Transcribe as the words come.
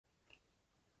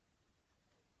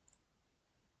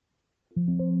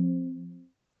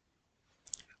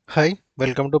Hi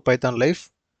welcome to PythonLife.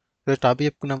 ఈరోజు topic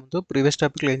చెప్పుకునే ముందు ప్రీవియస్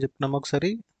టాపిక్లో ఏం చెప్పుకున్నామో ఒకసారి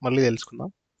మళ్ళీ తెలుసుకుందాం.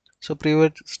 సో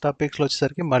ప్రీవియస్ టాపిక్స్లో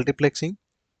వచ్చేసరికి multiplexing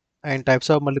and types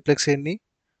of multiplex ఏంటి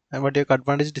అండ్ వాటి యొక్క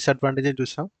అడ్వాంటేజ్ డిసడ్వాంటేజ్ అని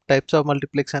చూసాం. టైప్స్ ఆఫ్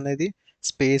మల్టీప్లెక్స్ అనేది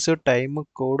space, time,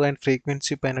 code and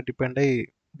frequency పైన డిపెండ్ అయ్యి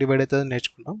డివైడ్ అవుతుందని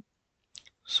నేర్చుకున్నాం.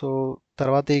 సో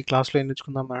తర్వాత ఈ క్లాస్లో ఏం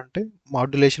నేర్చుకుందాం అంటే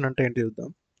మాడ్యులేషన్ అంటే ఏంటి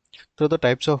చూద్దాం. తర్వాత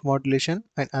types of modulation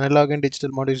and analogue and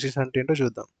digital modulation అంటే ఏంటో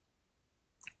చూద్దాం.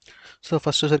 సో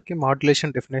ఫస్ట్ వచ్చేసరికి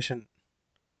మాడ్యులేషన్ డెఫినేషన్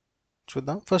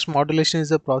చూద్దాం. First, modulation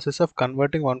is the process of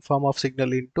converting one form of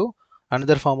signal into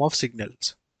another form of signals.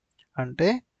 అంటే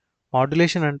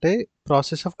మాడ్యులేషన్ అంటే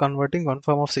process of converting one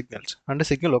form of signals, అంటే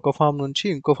signal ఒక form నుంచి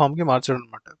ఇంకో ఫామ్కి మార్చడం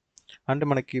అనమాట. అంటే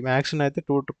మనకి మ్యాక్సిమం అయితే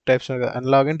two types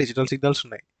analogue and digital signals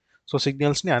ఉన్నాయి. సో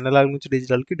సిగ్నల్స్ని అనలాగ్ నుంచి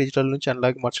డిజిటల్కి, డిజిటల్ నుంచి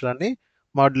అనలాగ్ మార్చడాన్ని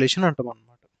మాడ్యులేషన్ అంటాం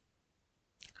అనమాట.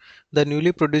 The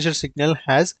newly produced signal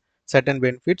has certain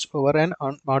benefits over and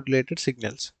అన్మాడ్యులేటెడ్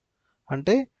signals.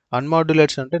 అంటే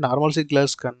అన్మాడ్యులేట్స్ అంటే నార్మల్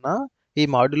సిగ్నల్స్ కన్నా ఈ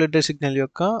మాడ్యులేటెడ్ సిగ్నల్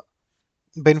యొక్క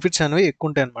బెనిఫిట్స్ అనేవి ఎక్కువ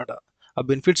ఉంటాయి అన్నమాట. ఆ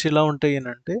బెనిఫిట్స్ ఎలా ఉంటాయి అని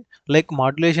అంటే, లైక్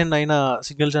మాడ్యులేషన్ అయిన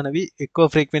సిగ్నల్స్ అనేవి ఎక్కువ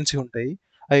ఫ్రీక్వెన్సీ ఉంటాయి,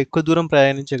 అవి ఎక్కువ దూరం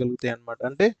ప్రయాణించగలుగుతాయి అనమాట.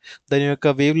 అంటే దాని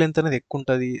యొక్క వేవ్ లెంత్ అనేది ఎక్కువ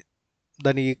ఉంటుంది,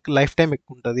 దాని లైఫ్ టైం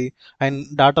ఎక్కువ ఉంటుంది అండ్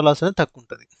డాటా లాస్ అనేది తక్కువ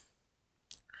ఉంటుంది.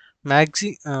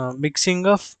 మిక్సింగ్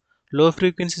ఆఫ్ లో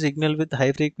frequency signal with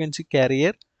high frequency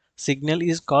carrier signal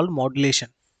is called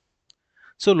modulation.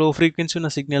 So లో ఫ్రీక్వెన్సీ ఉన్న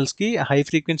సిగ్నల్స్కి హై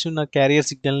ఫ్రీక్వెన్సీ ఉన్న క్యారియర్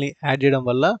సిగ్నల్ని యాడ్ చేయడం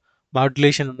వల్ల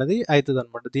మాడ్యులేషన్ అన్నది అవుతుంది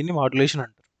అనమాట. దీన్ని మాడ్యులేషన్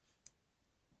అంటారు.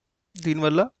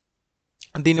 దీనివల్ల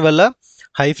దీనివల్ల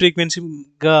హై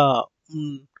ఫ్రీక్వెన్సీగా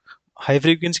హై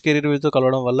ఫ్రీక్వెన్సీ కెరీర్ వేవ్తో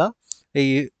కలవడం వల్ల ఈ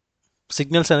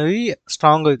సిగ్నల్స్ అనేవి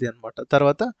స్ట్రాంగ్ అవుతాయి అనమాట.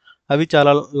 తర్వాత అవి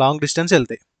చాలా లాంగ్ డిస్టెన్స్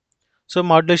వెళ్తాయి. సో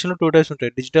మాడ్యులేషన్లో టూ టైప్స్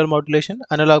ఉంటాయి, డిజిటల్ మాడ్యులేషన్,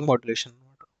 అనలాగ్ మాడ్యులేషన్ అనమాట.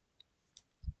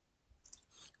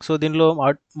 సో దీనిలో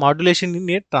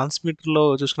మాడ్యులేషన్ని ట్రాన్స్మిటర్లో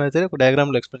చూసుకున్నైతే ఒక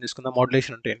డయాగ్రామ్లో ఎక్స్ప్లెయిన్ చేసుకుందాం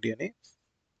మాడ్యులేషన్ అంటే ఏంటి అని.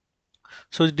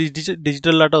 సో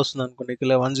డిజిటల్ డేటా వస్తుంది అనుకోండి,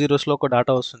 ఇలా 1 zeros ఒక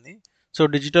డేటా వస్తుంది. సో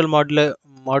డిజిటల్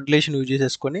మాడ్యులేషన్ యూజ్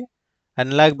చేసేసుకొని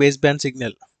అనలాగ్ బేస్ బ్యాండ్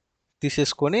సిగ్నల్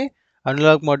తీసేసుకొని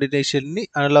అనలాగ్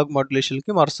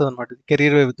మాడ్యులేషన్కి మారుస్తుంది అనమాట.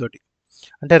 కెరీర్ వేవ్ తోటి,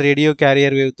 అంటే రేడియో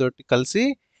క్యారియర్ వేవ్ తోటి కలిసి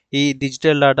ఈ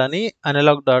డిజిటల్ డేటాని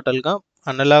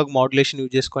అనలాగ్ మాడ్యులేషన్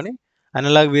యూజ్ చేసుకొని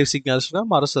అనలాగ్ వేవ్ సిగ్నల్స్గా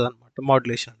మారుస్తుంది అనమాట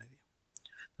మాడ్యులేషన్ అనేది.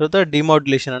 తర్వాత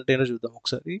డిమాడ్యులేషన్ అంటే ఏంటో చూద్దాం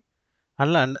ఒకసారి.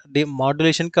 అలా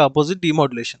మాడ్యులేషన్కి ఆపోజిట్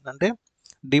డిమాడ్యులేషన్. అంటే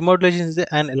demodulation is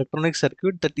an electronic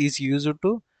circuit that is used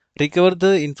to recover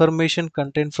the information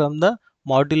content from the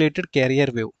modulated carrier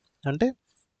wave. అంటే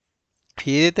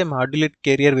ఏదైతే మాడ్యులేట్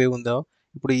క్యారియర్ వేవ్ ఉందో,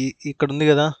 ఇప్పుడు ఇక్కడ ఉంది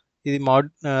కదా, ఇది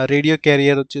రేడియో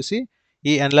క్యారియర్ వచ్చేసి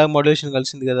ఈ అనలాగ్ మాడ్యులేషన్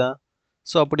కలిసింది కదా.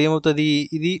 సో అప్పుడు ఏమవుతుంది,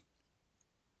 ఇది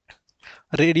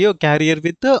radio carrier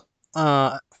with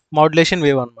modulation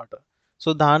wave అనమాట. సో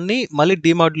దాన్ని మళ్ళీ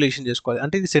డిమాడ్యులేషన్ చేసుకోవాలి,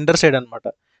 అంటే ఇది సెంటర్ సైడ్ అనమాట.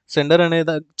 సెంటర్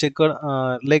అనేది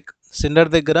లైక్ సెంటర్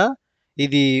దగ్గర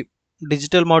ఇది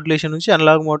డిజిటల్ మాడ్యులేషన్ నుంచి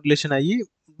అనలాగ్ మాడ్యులేషన్ అయ్యి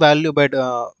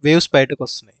వేవ్స్ బయటకు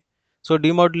వస్తున్నాయి. సో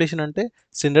డిమాడ్యులేషన్ అంటే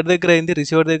సెంటర్ దగ్గర అయింది,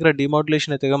 రిసీవర్ దగ్గర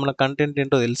డిమాడ్యులేషన్ అయితే మన కంటెంట్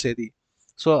ఏంటో తెలిసేది.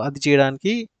 సో అది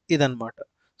చేయడానికి ఇదనమాట.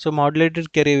 సో మాడ్యులేటెడ్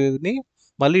కెరీర్ వేవ్ని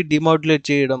మళ్ళీ డిమాడ్యులేట్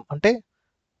చేయడం, అంటే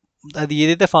అది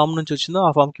ఏదైతే ఫామ్ నుంచి వచ్చిందో ఆ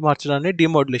ఫామ్కి మార్చడాన్ని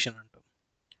డిమాడ్యులేషన్ అంటాం.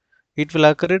 It will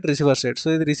occur at receiver side. So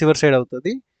ఇది రిసీవర్ సైడ్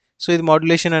అవుతుంది. సో ఇది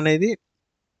మాడ్యులేషన్ అనేది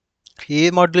ఏ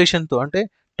మాడ్యులేషన్తో అంటే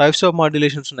టైప్స్ ఆఫ్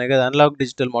మాడ్యులేషన్స్ ఉన్నాయి కదా, అనలాగ్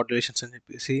డిజిటల్ మాడ్యులేషన్స్ అని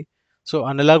చెప్పేసి. సో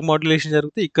అనలాగ్ మాడ్యులేషన్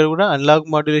జరిగితే ఇక్కడ కూడా అనలాగ్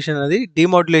మాడ్యులేషన్ అనేది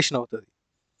డిమాడ్యులేషన్ అవుతుంది,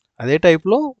 అదే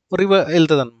టైప్లో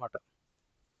వెళ్తుంది అనమాట.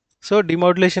 So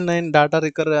demodulation and data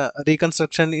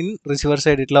reconstruction in receiver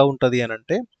side ఎట్లా ఉంటుంది అని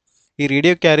అంటే, ఈ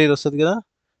రేడియో క్యారియర్ వస్తుంది కదా.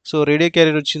 సో రేడియో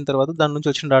క్యారియర్ వచ్చిన తర్వాత దాని నుంచి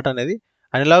వచ్చిన డేటా అనేది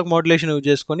అనలాగ్ మాడ్యులేషన్ యూజ్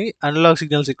చేసుకొని అనలాగ్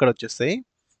సిగ్నల్స్ ఇక్కడ వచ్చేస్తాయి.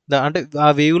 అంటే ఆ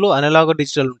వేవ్లో అనలాగ్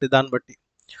డిజిటల్ ఉంటాయి దాన్ని బట్టి.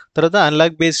 తర్వాత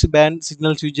analogue base band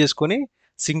signals use చేసుకొని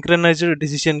సింక్రనైజ్డ్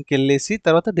డిసిషన్కి వెళ్ళేసి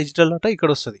తర్వాత డిజిటల్ డేటా ఇక్కడ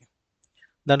వస్తుంది.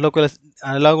 దాంట్లో ఒకవేళ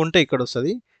అనలాగ్ ఉంటే ఇక్కడ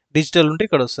వస్తుంది, డిజిటల్ ఉంటే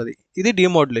ఇక్కడ వస్తుంది. ఇది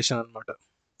డిమాడ్యులేషన్ అనమాట.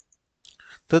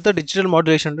 తర్వాత డిజిటల్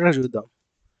మాడ్యులేషన్ అంటే చూద్దాం.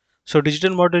 So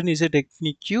digital modulation is a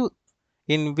technique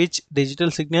in which digital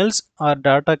signals or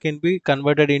data can be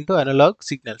converted into analog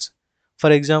signals.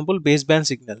 For example baseband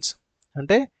signals.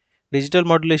 అంటే డిజిటల్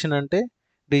మాడ్యులేషన్ అంటే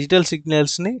డిజిటల్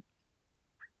సిగ్నల్స్ని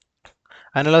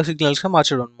అనలాగ్ సిగ్నల్స్గా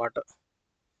మార్చడం అనమాట.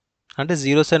 అంటే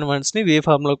జీరోస్ అండ్ వన్స్ని వేవ్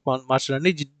ఫార్మ్లోకి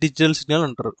మార్చడాన్ని digital signal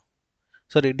అంటారు,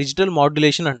 digital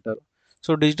modulation అంటారు.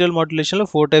 So digital మాడ్యులేషన్లో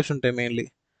 4 types ఉంటాయి mainly.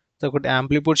 ఒకటి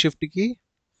యాంప్లిట్యూడ్ షిఫ్ట్కి,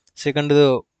 సెకండ్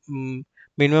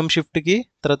మినిమం షిఫ్ట్కి,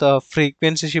 తర్వాత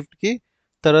ఫ్రీక్వెన్సీ షిఫ్ట్కి,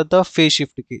 తర్వాత ఫేజ్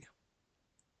షిఫ్ట్కి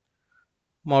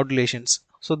మాడ్యులేషన్స్.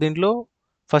 సో దీంట్లో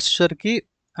ఫస్ట్ సరికి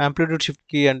యాంప్లిట్యూడ్ షిఫ్ట్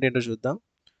కీ అంటే ఏంటో చూద్దాం.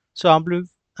 So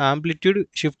amplitude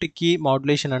shift key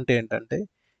modulation అంటే ఏంటంటే,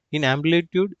 in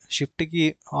amplitude shift key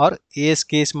are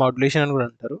ఏఎస్కేఎస్ modulation అని కూడా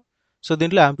అంటారు. సో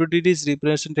దీంట్లో amplitude is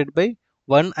represented by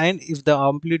 1 and if the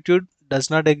amplitude does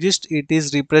not exist it is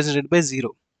represented by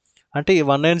 0. అంటే ఈ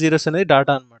 1 అండ్ 0s అనేది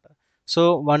డాటా అనమాట. సో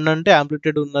 1 అంటే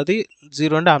ఆంప్లిట్యూడ్ ఉన్నది,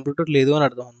 0 అంటే ఆంప్లిట్యూడ్ లేదు అని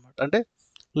అర్థం అనమాట. అంటే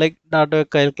లైక్ డాటా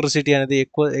యొక్క ఎలక్ట్రిసిటీ అనేది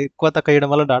ఎక్కువ ఎక్కువ తక్కువ వేయడం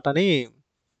వల్ల డాటాని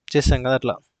చేస్తాం కదా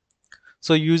అట్లా.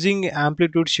 So using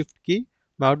amplitude shift key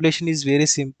modulation is very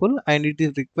simple and it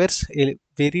is requires a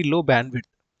very low band width.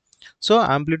 So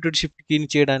amplitude shift కీని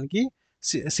చేయడానికి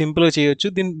సింపుల్గా చేయొచ్చు,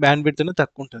 దీని బ్యాండ్ విడ్త్ అనేది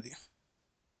తక్కువ ఉంటుంది.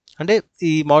 అంటే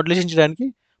ఈ మాడ్యులేషన్ చేయడానికి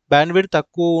బ్యాండ్ విడ్త్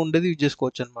తక్కువ ఉండేది యూజ్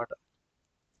చేసుకోవచ్చు అనమాట.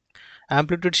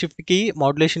 Amplitude shift key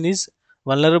modulation is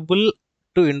vulnerable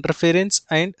to interference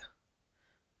and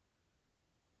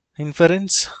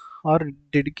inference are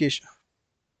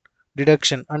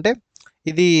deduction. అంటే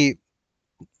ఇది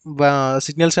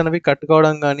సిగ్నల్స్ అనేవి కట్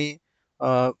కావడం కానీ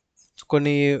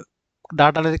కొన్ని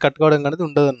డాటా అనేది కట్ కావడం అనేది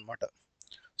ఉండదు అనమాట.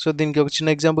 సో దీనికి ఒక చిన్న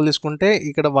ఎగ్జాంపుల్ తీసుకుంటే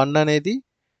ఇక్కడ 1 అనేది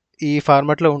ఈ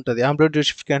ఫార్మాట్లో ఉంటుంది. ఆంప్లిట్యూడ్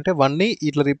షిఫ్ట్ అంటే 1ని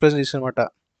ఇట్లా రీప్రజెంట్ చేస్తుంది అనమాట.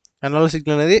 అనలాగ్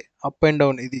సిగ్నల్ అనేది అప్ అండ్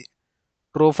డౌన్, ఇది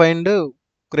ట్రోఫ్ అండ్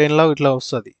క్రేన్ లాగా ఇట్లా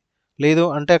వస్తుంది. లేదు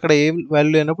అంటే అక్కడ ఏ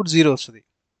వాల్యూ అయినప్పుడు 0 వస్తుంది.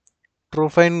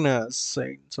 ట్రోఫైన్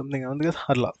సైన్ సంథింగ్ ఉంది కదా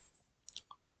అట్లా.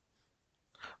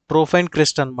 ట్రోఫైన్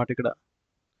క్రెస్ట్ అనమాట. ఇక్కడ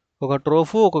ఒక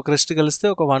ట్రోఫ్ ఒక క్రెస్ట్ కలిస్తే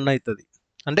ఒక 1 అవుతుంది,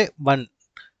 అంటే 1.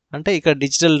 అంటే ఇక్కడ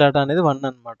డిజిటల్ డేటా అనేది 1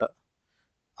 అనమాట.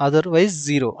 అదర్వైజ్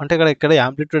 0 అంటే ఇక్కడ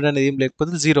యాంప్లిట్యూడ్ అనేది ఏం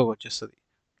లేకపోతే 0 వచ్చేస్తుంది.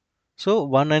 సో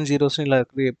 1 అండ్ 0స్ని ఇలా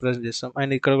రిప్రజెంట్ చేస్తాం.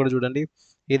 అండ్ ఇక్కడ కూడా చూడండి,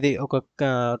 ఇది ఒక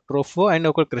ట్రోఫ్ అండ్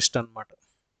ఒక క్రెస్ట్ అనమాట.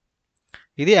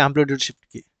 ఇది amplitude shift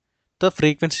key. The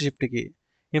frequency shift key.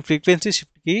 In frequency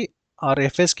shift key or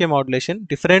FSK modulation,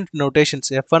 different notations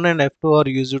F1 and F2 are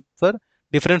used for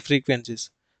different frequencies.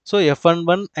 So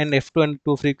F11 and F2 and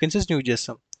 2 frequencies use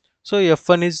చేస్తాం. So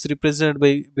F1 is represented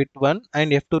by bit 1 and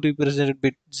F2 represented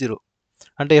bit 0.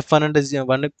 అంటే F1 అంటే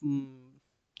 1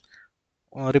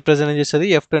 represent చేస్తుంది,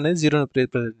 F2 అనేది 0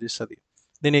 represent చేస్తుంది.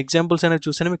 దీని examples అనేది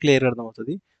చూస్తేనే మీకు క్లియర్గా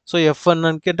అర్థమవుతుంది. సో F1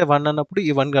 అంటే 1 అన్నప్పుడు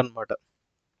ఈ 1 అనమాట.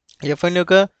 F1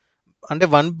 యొక్క అంటే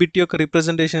 1 బిట్ యొక్క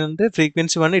రిప్రజెంటేషన్ అంటే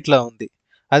ఫ్రీక్వెన్సీ 1 ఇట్లా ఉంది.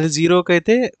 అది 0కి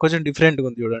అయితే కొంచెం డిఫరెంట్గా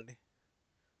ఉంది చూడండి,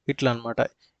 ఇట్లా అనమాట.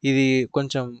 ఇది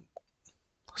కొంచెం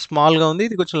స్మాల్గా ఉంది,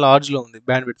 ఇది కొంచెం లార్జ్లో ఉంది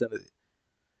బ్యాండ్ విడ్త్ అనేది.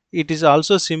 It is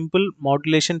also simple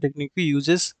modulation technique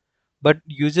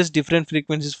uses different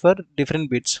frequencies for different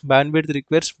bits. Band width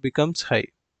requirement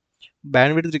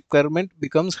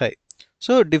becomes high.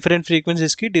 So different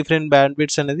ఫ్రీక్వెన్సీస్కి different band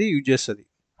widths అనేది యూజ్ చేస్తుంది,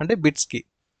 అంటే బిట్స్కి.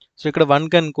 సో ఇక్కడ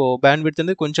 1కి అనుకో బ్యాండ్ విడ్త్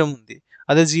అనేది కొంచెం ఉంది,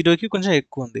 అదే 0కి కొంచెం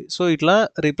ఎక్కువ ఉంది. సో ఇట్లా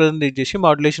రిప్రజెంట్ చేసి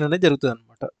మాడ్యులేషన్ అనేది జరుగుతుంది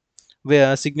అనమాట,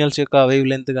 సిగ్నల్స్ యొక్క వేవ్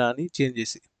లెంత్ కానీ చేంజ్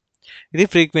చేసి. ఇది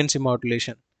ఫ్రీక్వెన్సీ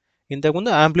మాడ్యులేషన్.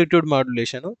 ఇంతకుముందు ఆంప్లిట్యూడ్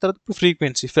మాడ్యులేషన్, తర్వాత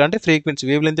ఫ్రీక్వెన్సీ అంటే ఫ్రీక్వెన్సీ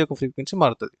వేవ్ లెంత్ యొక్క ఫ్రీక్వెన్సీ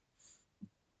మారుతుంది.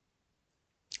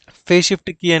 Phase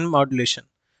shift key and modulation.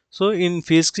 So in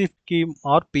phase shift key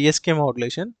are PSK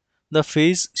modulation, the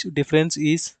phase difference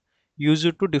is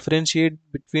used to differentiate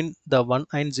between the 1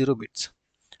 and 0 bits.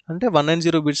 అంటే 1 and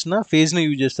 0 బిట్స్న ఫేజ్ని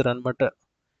use చేస్తారు అనమాట.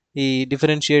 ఈ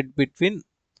differentiate between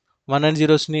 1 and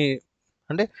 0స్ని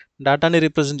అంటే డేటాని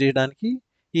represent చేయడానికి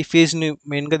ఈ ఫేజ్ని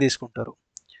మెయిన్గా తీసుకుంటారు.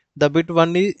 The bit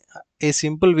 1 A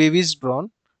simple wave is drawn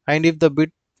and if the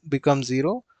bit become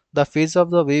 0 the phase of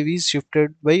the wave is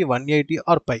shifted by 180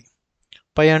 are పై.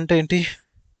 పై అంటే ఏంటి,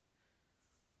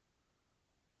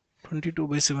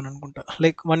 22/7 అనుకుంటా,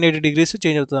 లైక్ 180 degrees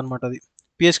చేంజ్ అవుతుంది అనమాట. అది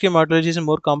PSK modulation is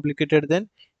more complicated then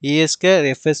ASK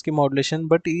FSK modulation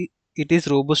but it is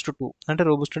robust to. అంటే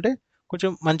robust అంటే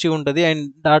కొంచెం మంచిగా ఉంటుంది అండ్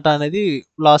డేటా అనేది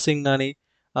లాసింగ్ కానీ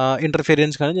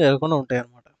ఇంటర్ఫిరెన్స్ కానీ జరగకుండా ఉంటాయి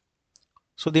అనమాట.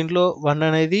 సో దీంట్లో 1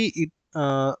 అనేది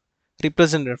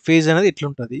రిప్రజెంటెడ్ ఫేజ్ అనేది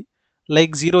ఇట్లుంటుంది.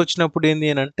 లైక్ 0 వచ్చినప్పుడు ఏంటి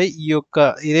అని అంటే ఈ యొక్క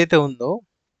ఏదైతే ఉందో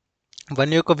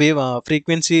 1 యొక్క వేవ్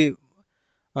ఫ్రీక్వెన్సీ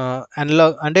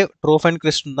అనలాగ్ అంటే ట్రోఫ్ అండ్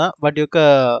క్రెస్ట్ ఉందా వాటి యొక్క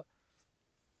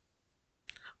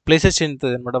ప్లేసెస్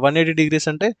చెందుతుంది అనమాట. 180 degrees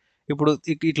అంటే ఇప్పుడు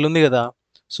ఇట్లుంది కదా,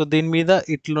 సో దీని మీద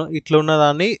ఇట్లా ఉన్న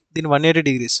దాన్ని దీని 180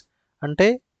 degrees అంటే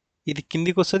ఇది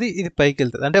కిందికి వస్తుంది, ఇది పైకి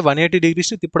వెళ్తుంది, అంటే 180 degrees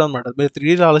తిప్పడం అనమాట. మీరు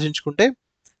 3Dలో ఆలోచించుకుంటే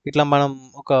ఇట్లా మనం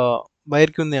ఒక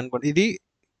వైర్కి ఉంది అనుకోండి, ఇది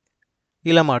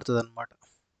ఇలా మారుతుంది అనమాట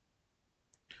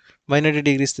 180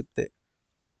 degrees తిప్పితే.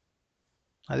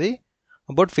 అది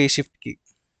about phase shift key.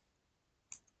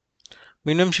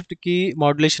 Minimum shift key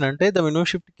modulation అంటే the minimum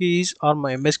shift key is are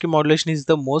MSK modulation is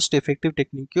the most effective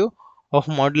technique of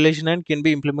modulation and can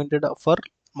be implemented for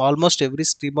almost every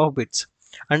stream of bits.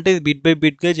 అంటే ఇది bit by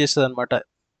బిట్గా చేస్తుంది అనమాట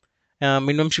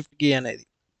minimum shift key అనేది.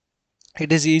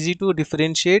 It is easy to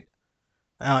differentiate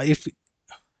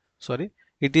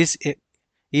it is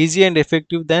easy and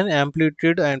effective than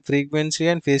amplitude and frequency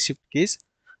and phase shift keys.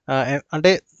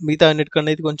 అంటే మిగతా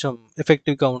అన్నిటికన్నా ఇది కొంచెం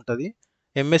ఎఫెక్టివ్గా ఉంటుంది.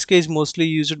 MSK is mostly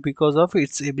used because of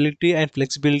its ability and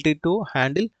flexibility to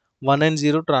handle 1 and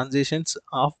 0 transitions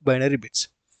of binary bits.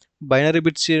 Binary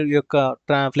bits యొక్క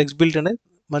flexibility అనేది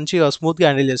మంచిగా స్మూత్గా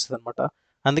హ్యాండిల్ చేస్తుంది అనమాట.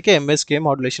 అందుకే ఎంఎస్కే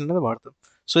మాడ్యులేషన్ అనేది వాడతాం.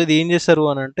 సో ఇది ఏం చేస్తారు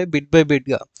అని అంటే బిట్ బై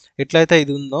బిట్గా ఎట్లయితే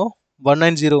ఇది ఉందో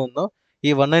 190 ఉందో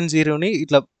ఈ 190ని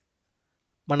ఇట్లా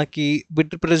మనకి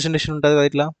బిట్ రిప్రజెంటేషన్ ఉంటుంది కదా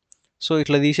ఇట్లా. సో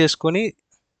ఇట్లా తీసేసుకొని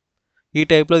ఈ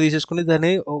టైప్లో తీసేసుకొని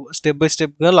దాన్ని స్టెప్ బై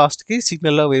స్టెప్గా లాస్ట్కి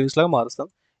సిగ్నల్ వేవ్స్ లాగా మారుస్తాం.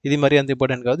 ఇది మరీ అంత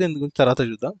ఇంపార్టెంట్ కాదు, దీని గురించి తర్వాత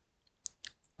చూద్దాం.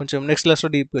 కొంచెం నెక్స్ట్ క్లాస్లో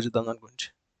డీప్గా చూద్దాం దాని గురించి.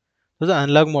 So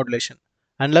analogue modulation.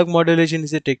 Analog modulation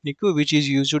is a technique which is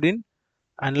used in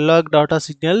analog data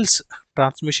signals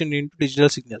transmission into digital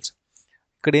signals.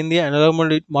 ఇక్కడ ఏంది అనలాగ్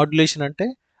మాడ్యులేషన్ అంటే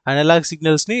అనలాగ్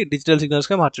సిగ్నల్స్ని డిజిటల్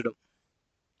సిగ్నల్స్గా మార్చడం.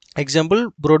 ఎగ్జాంపుల్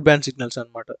బ్రాడ్బ్యాండ్ సిగ్నల్స్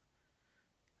అనమాట.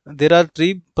 There are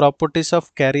three properties of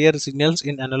carrier signals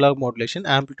in analog modulation: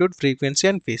 amplitude, frequency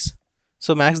and phase.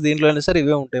 So max దీంట్లో అయినా సరే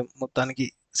ఇవే ఉంటాయి మొత్తానికి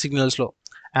సిగ్నల్స్లో: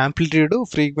 amplitude,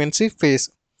 frequency, face.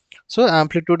 So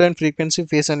amplitude and frequency,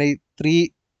 face అనే త్రీ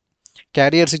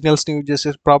క్యారియర్ సిగ్నల్స్ని యూజ్ చేసే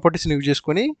ప్రాపర్టీస్ని యూజ్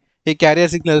చేసుకొని ఈ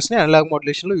క్యారియర్ సిగ్నల్స్ని అనలాగ్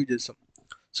మాడ్యులేషన్లో యూజ్ చేస్తాం.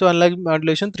 సో అనలాగ్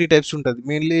మాడ్యులేషన్ 3 టైప్స్ ఉంటుంది.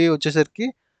 మెయిన్లీ వచ్చేసరికి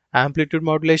amplitude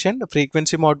modulation,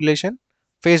 frequency modulation,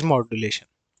 phase modulation.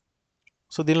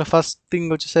 So దీనిలో ఫస్ట్ థింగ్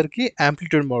వచ్చేసరికి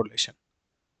amplitude modulation.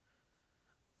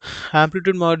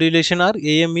 Amplitude modulation or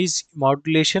AM is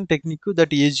modulation technique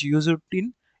that is used in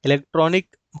electronic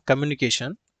communication.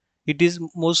 It is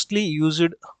mostly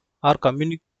used or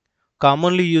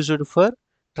commonly used for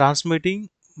transmitting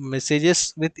messages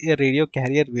with a radio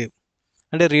carrier wave.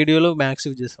 అంటే రేడియోలో max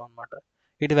use చేస్తాం అనమాట.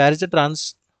 It varies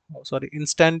the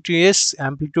ఇన్స్టాంటినియస్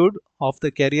amplitude of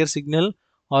the carrier signal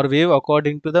or wave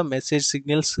according to the message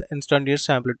signal's instantaneous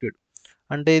amplitude.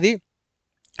 అంటే ఇది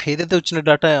ఏదైతే వచ్చిన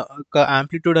data యొక్క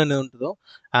amplitude అనేది ఉంటుందో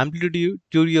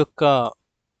యాంప్లిట్యూడ్ యొక్క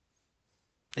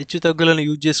హెచ్చు తగ్గులను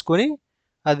యూజ్ చేసుకొని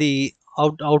అది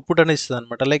అవుట్పుట్ అనేది ఇస్తుంది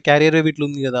అనమాట. లైక్ క్యారియర్ వేవ్ ఇట్లా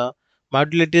ఉంది కదా,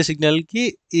 మాడ్యులేటెడ్ సిగ్నల్కి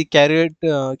ఈ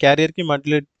క్యారియర్కి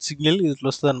మాడ్యులేట్ సిగ్నల్ ఇట్లా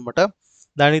వస్తుంది అనమాట.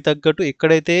 దానికి తగ్గట్టు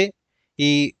ఎక్కడైతే ఈ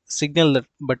సిగ్నల్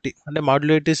బట్టి అంటే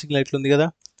మాడ్యులేటెడ్ సిగ్నల్ ఇట్లా ఉంది కదా,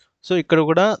 సో ఇక్కడ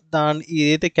కూడా దాని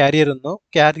ఏదైతే క్యారియర్ ఉందో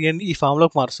క్యారియర్ని ఈ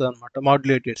ఫామ్లోకి మారుస్తుంది అనమాట.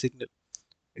 మాడ్యులేటెడ్ సిగ్నల్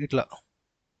ఇట్లా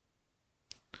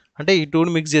అంటే ఈ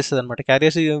టూని మిక్స్ చేస్తుంది అనమాట.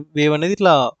 క్యారియర్ వేవ్ అనేది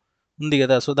ఇట్లా ఉంది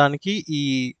కదా, సో దానికి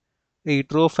ఈ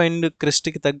ట్రోఫ్ అండ్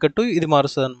క్రెస్ట్కి తగ్గట్టు ఇది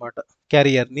మారుస్తుంది అనమాట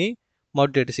క్యారియర్ని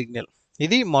మాడ్యులేటెడ్ సిగ్నల్.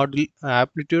 ఇది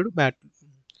ఆంప్లిట్యూడ్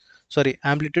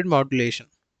మాడ్యులేషన్.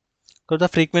 తర్వాత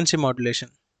frequency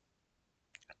modulation.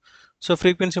 So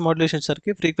frequency modulation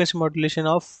సరికి frequency modulation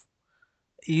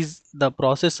is the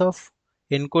process of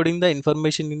encoding the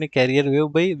information in a carrier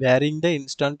wave by varying the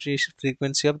instantaneous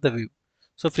frequency of the wave.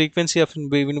 So frequency of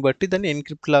వేవ్ని బట్టి దాన్ని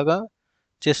encrypt లాగా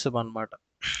చేస్తాం అనమాట.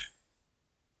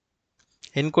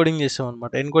 Encoding చేస్తాం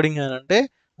అనమాట. Encoding అని అంటే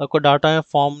ఒక డాటా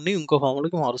ఫామ్ని ఇంకో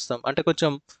ఫామ్లోకి మారుస్తాం, అంటే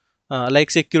కొంచెం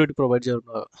లైక్ సెక్యూరిటీ ప్రొవైడ్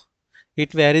చేయడం.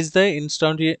 It varies the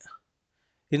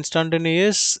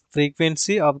instantaneous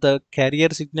frequency of the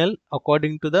carrier signal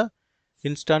according to the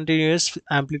instantaneous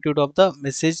amplitude of the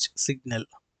message signal.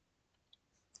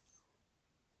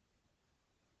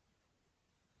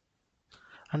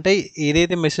 అంటే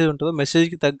ఏదైతే మెసేజ్ ఉంటుందో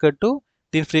మెసేజ్కి తగ్గట్టు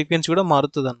దీని ఫ్రీక్వెన్సీ కూడా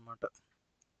మారుతుంది అనమాట.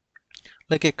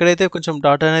 లైక్ ఎక్కడైతే కొంచెం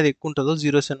డాటా అనేది ఎక్కువ ఉంటుందో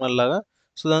 0s and 1 లాగా,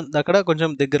 సో అక్కడ కొంచెం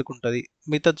దగ్గరకు ఉంటుంది,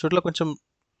 మిగతా చోట్ల కొంచెం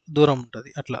దూరం ఉంటుంది,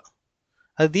 అట్లా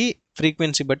అది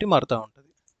ఫ్రీక్వెన్సీ బట్టి మారుతూ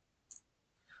ఉంటుంది.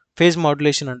 ఫేజ్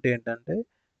మాడ్యులేషన్ అంటే ఏంటంటే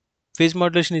phase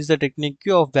modulation is the technique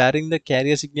of varying the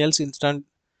carrier signals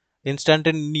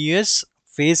instantaneous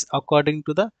phase according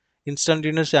to the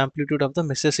instantaneous amplitude of the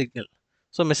message signal.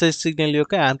 So message signal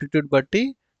యొక్క యాంప్లిట్యూడ్ బట్టి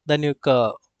దాని యొక్క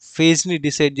ఫేజ్ని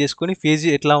డిసైడ్ చేసుకొని ఫేజ్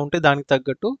ఎట్లా ఉంటే దానికి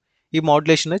తగ్గట్టు ఈ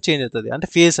మాడ్యులేషన్ అనేది చేంజ్ అవుతుంది. అంటే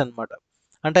ఫేజ్ అనమాట,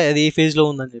 అంటే అది ఏ ఫేజ్లో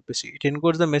ఉందని చెప్పేసి. It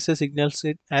encodes the message signals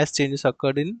as changes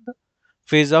occurred in the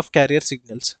phase of carrier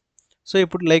signals. So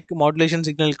ఇప్పుడు లైక్ మాడ్యులేషన్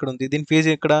సిగ్నల్ ఇక్కడ ఉంది, దీని ఫేజ్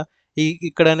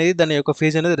ఇక్కడ అనేది దాని యొక్క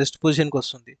ఫేజ్ అనేది రెస్ట్ పొజిషన్కి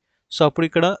వస్తుంది. సో అప్పుడు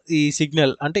ఇక్కడ ఈ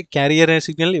సిగ్నల్ అంటే క్యారియర్ అనే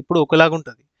సిగ్నల్ ఎప్పుడు ఒకలాగా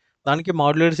ఉంటుంది, దానికి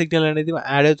మాడ్యులేటెడ్ సిగ్నల్ అనేది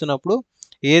యాడ్ అవుతున్నప్పుడు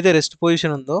ఏదైతే రెస్ట్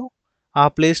పొజిషన్ ఉందో ఆ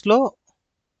ప్లేస్లో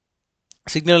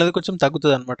సిగ్నల్ అనేది కొంచెం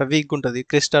తగ్గుతుంది అనమాట, వీక్ ఉంటుంది,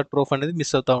 క్రెస్ట్ ఆర్ ట్రోఫ్ అనేది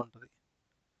మిస్ అవుతూ ఉంటుంది.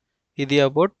 ఇది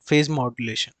about phase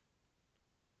modulation.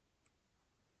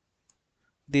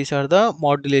 These are the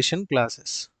modulation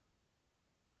classes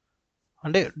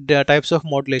అంటే types of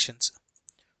modulations.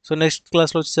 So next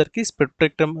క్లాస్లో వచ్చేసరికి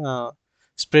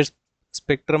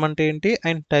స్పెక్ట్రమ్ అంటే ఏంటి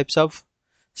and types of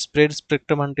spread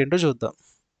spectrum అంటే ఏంటో చూద్దాం.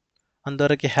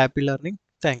 అంతవరకు హ్యాపీ లెర్నింగ్.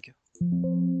 Thank you.